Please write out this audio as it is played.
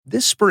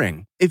This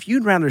spring, if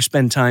you'd rather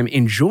spend time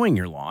enjoying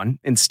your lawn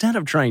instead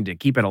of trying to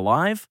keep it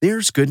alive,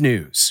 there's good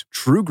news.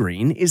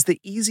 TruGreen is the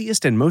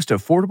easiest and most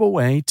affordable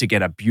way to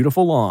get a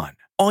beautiful lawn.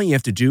 All you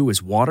have to do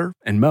is water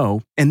and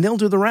mow, and they'll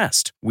do the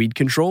rest. Weed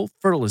control,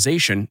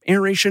 fertilization,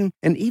 aeration,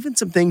 and even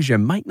some things you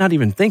might not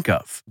even think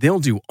of. They'll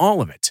do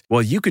all of it,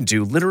 while you can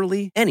do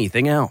literally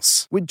anything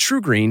else. With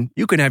TruGreen,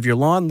 you can have your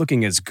lawn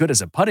looking as good as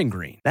a putting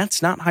green.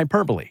 That's not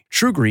hyperbole.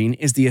 TruGreen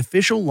is the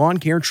official lawn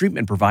care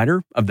treatment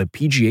provider of the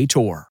PGA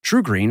Tour.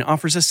 TruGreen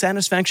offers a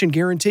satisfaction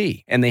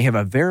guarantee, and they have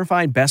a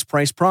verified best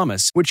price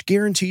promise, which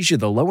guarantees you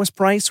the lowest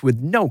price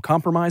with no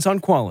compromise on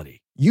quality.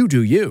 You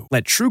do you.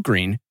 Let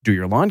TruGreen do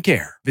your lawn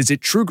care. Visit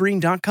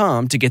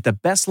TruGreen.com to get the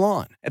best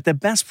lawn at the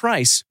best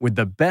price with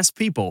the best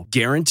people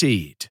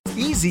guaranteed.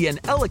 Easy and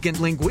elegant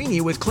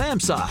linguine with clam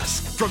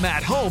sauce. From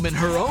at home in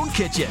her own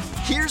kitchen,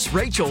 here's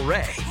Rachael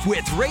Ray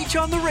with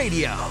Rach on the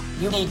Radio.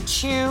 You need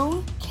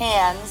 2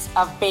 cans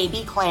of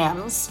baby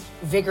clams.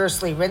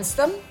 Vigorously rinse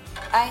them.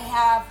 I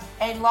have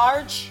a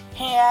large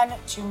pan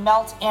to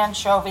melt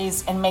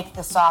anchovies and make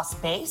the sauce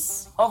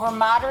base. Over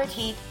moderate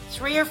heat,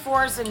 3 or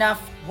 4 is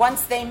enough.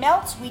 Once they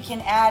melt, we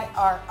can add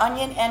our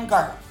onion and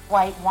garlic,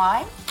 white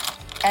wine,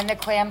 and the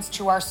clams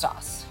to our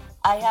sauce.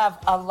 I have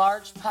a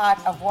large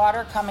pot of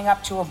water coming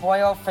up to a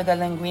boil for the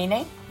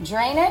linguine.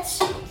 Drain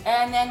it,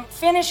 and then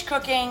finish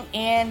cooking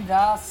in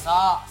the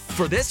sauce.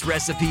 For this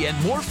recipe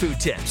and more food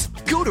tips,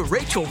 go to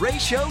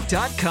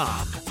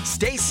RachelRayShow.com.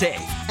 Stay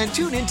safe and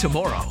tune in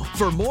tomorrow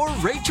for more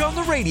Rach on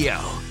the Radio.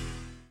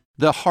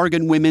 The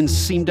Hargan women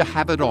seem to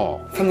have it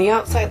all. From the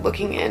outside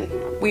looking in,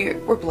 we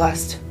were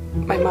blessed.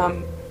 My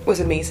mom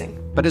was amazing.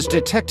 But as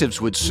detectives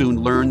would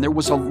soon learn, there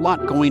was a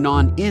lot going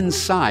on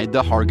inside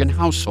the Hargan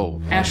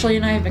household. Ashley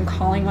and I have been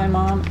calling my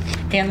mom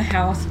and the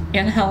house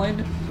and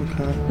Helen.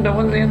 Okay. No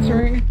one's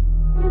answering.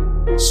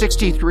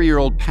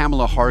 63-year-old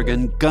Pamela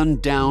Hargan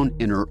gunned down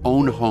in her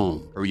own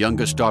home. Her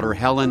youngest daughter,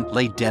 Helen,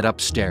 lay dead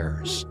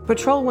upstairs.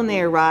 Patrol, when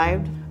they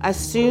arrived,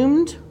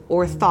 assumed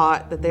or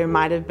thought that there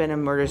might have been a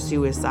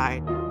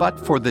murder-suicide. But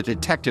for the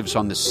detectives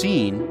on the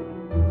scene,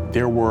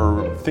 there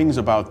were things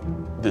about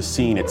the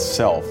scene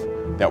itself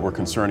that were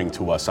concerning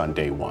to us on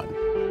day one.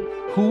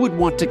 Who would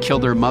want to kill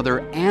their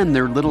mother and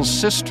their little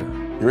sister?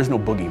 There is no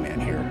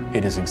boogeyman here.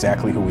 It is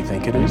exactly who we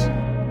think it is.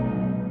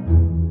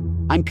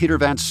 I'm Peter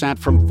Van Sant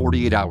from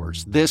 48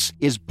 Hours. This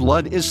is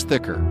Blood is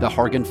Thicker, the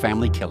Hargan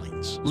Family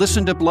Killings.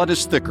 Listen to Blood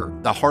is Thicker,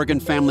 the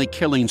Hargan Family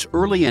Killings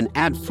early and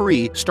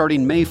ad-free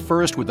starting May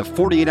 1st with a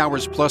 48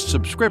 Hours Plus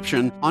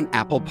subscription on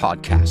Apple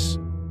Podcasts.